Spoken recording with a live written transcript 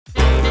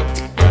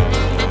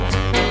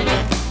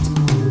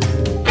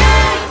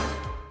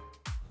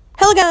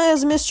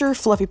guys, Mr.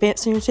 Fluffy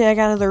Pants here. Today I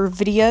got another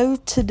video.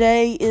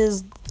 Today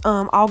is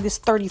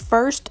August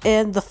 31st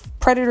and the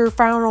Predator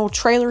final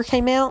trailer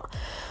came out.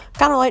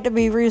 Kind of like to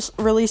be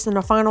releasing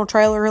a final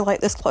trailer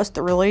like this close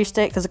to release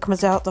date because it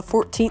comes out the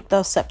 14th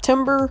of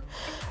September.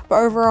 But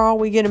overall,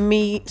 we get to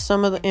meet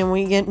some of the, and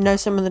we get to know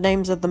some of the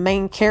names of the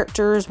main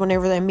characters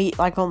whenever they meet,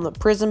 like on the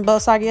prison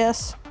bus, I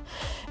guess.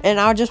 And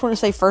I just want to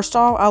say, first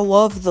off, I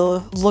love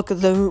the look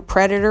of the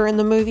Predator in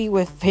the movie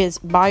with his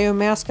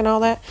biomask and all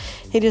that.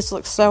 He just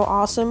looks so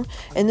awesome.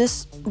 And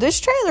this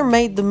trailer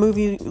made the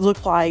movie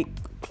look like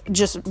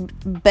just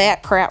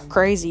bat crap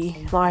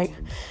crazy. Like,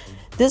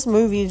 this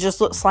movie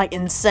just looks like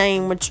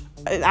insane, which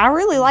I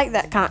really like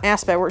that kind of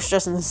aspect where it's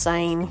just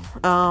insane.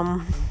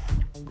 Yeah,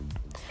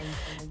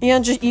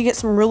 you get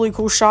some really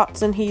cool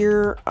shots in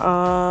here.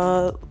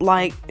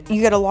 Like,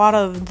 you get a lot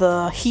of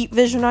the heat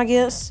vision, I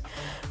guess.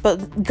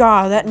 But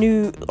God, that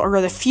new, or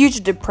the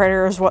fugitive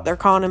Predator is what they're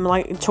calling him,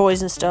 like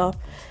toys and stuff.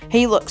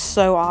 He looks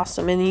so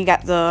awesome. And then you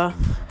got the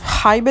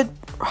hybrid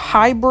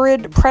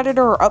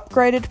Predator or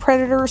upgraded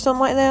Predator or something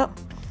like that.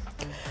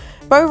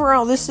 But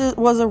overall, this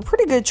was a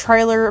pretty good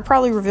trailer. It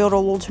probably revealed a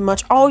little too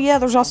much. Oh yeah,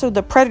 there's also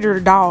the Predator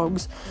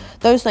dogs.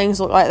 Those things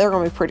look like they're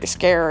gonna be pretty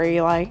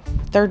scary. Like,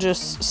 they're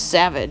just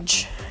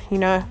savage, you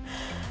know.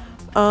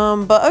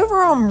 But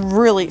overall, I'm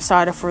really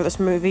excited for this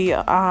movie.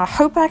 I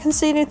hope I can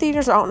see it in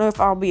theaters. I don't know if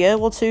I'll be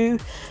able to.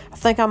 I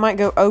think I might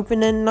go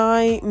opening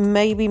night.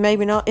 Maybe,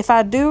 maybe not. If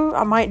I do,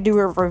 I might do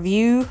a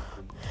review.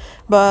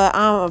 But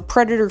I'm a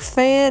Predator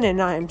fan,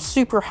 and I'm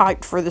super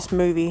hyped for this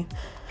movie.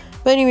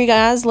 But anyway,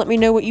 guys, let me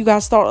know what you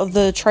guys thought of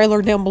the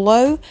trailer down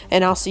below,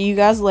 and I'll see you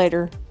guys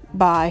later.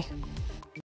 Bye.